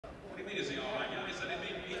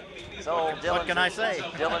So what can I say?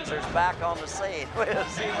 Dillinger's back on the scene. We'll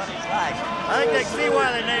see what he's like. I think they can see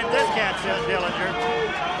why they named this cat Dillinger.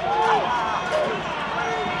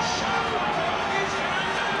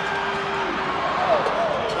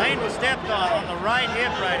 Lane was stepped on the right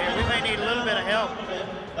hip right here. We may need a little bit of help.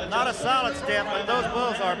 Not a solid step, but those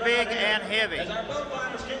bulls are big and heavy.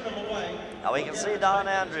 Now we can see Don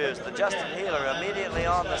Andrews, the Justin healer, immediately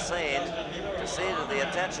on the scene to see to the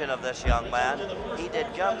attention of this young man. He did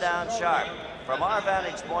come down sharp. From our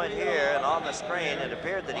vantage point here and on the screen, it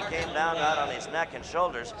appeared that he came down right on his neck and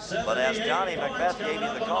shoulders, but as Johnny Macbeth gave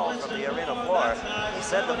you the call from the arena floor, he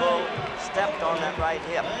said the bull stepped on that right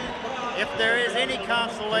hip. If there is any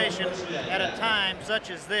consolation at a time such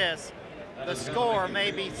as this, the score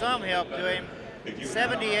may be some help to him.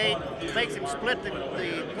 78 makes him split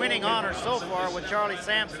the winning honor so far with Charlie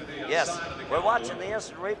Sampson. Yes, we're watching the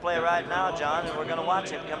instant replay right now, John, and we're going to watch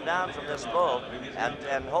him come down from this bull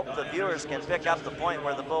and hope the viewers can pick up the point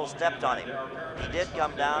where the bull stepped on him. He did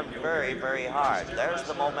come down very, very hard. There's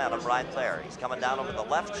the momentum right there. He's coming down over the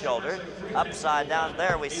left shoulder, upside down.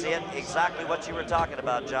 There we see it, exactly what you were talking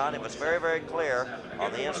about, John. It was very, very clear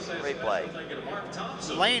on the instant replay.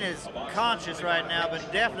 Lane is conscious right now,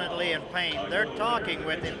 but definitely in pain. They're talking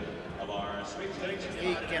with him.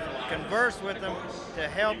 He can converse with them to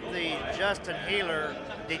help the Justin healer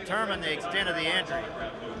determine the extent of the injury.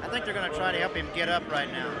 I think they're going to try to help him get up right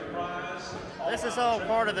now. This is all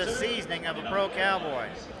part of the seasoning of a pro cowboy.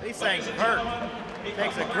 These things hurt. It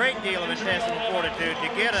takes a great deal of intestinal fortitude to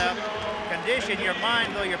get up, condition your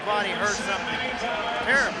mind though your body hurts something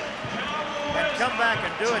terrible, and come back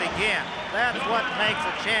and do it again. That's what makes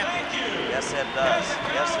a champion. Yes, it does.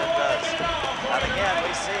 Yes, it does. And again,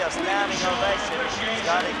 we see a standing ovation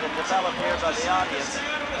starting to develop here by the audience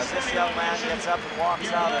as this young man gets up and walks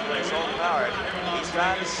out into his own power. He's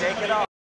trying to shake it off.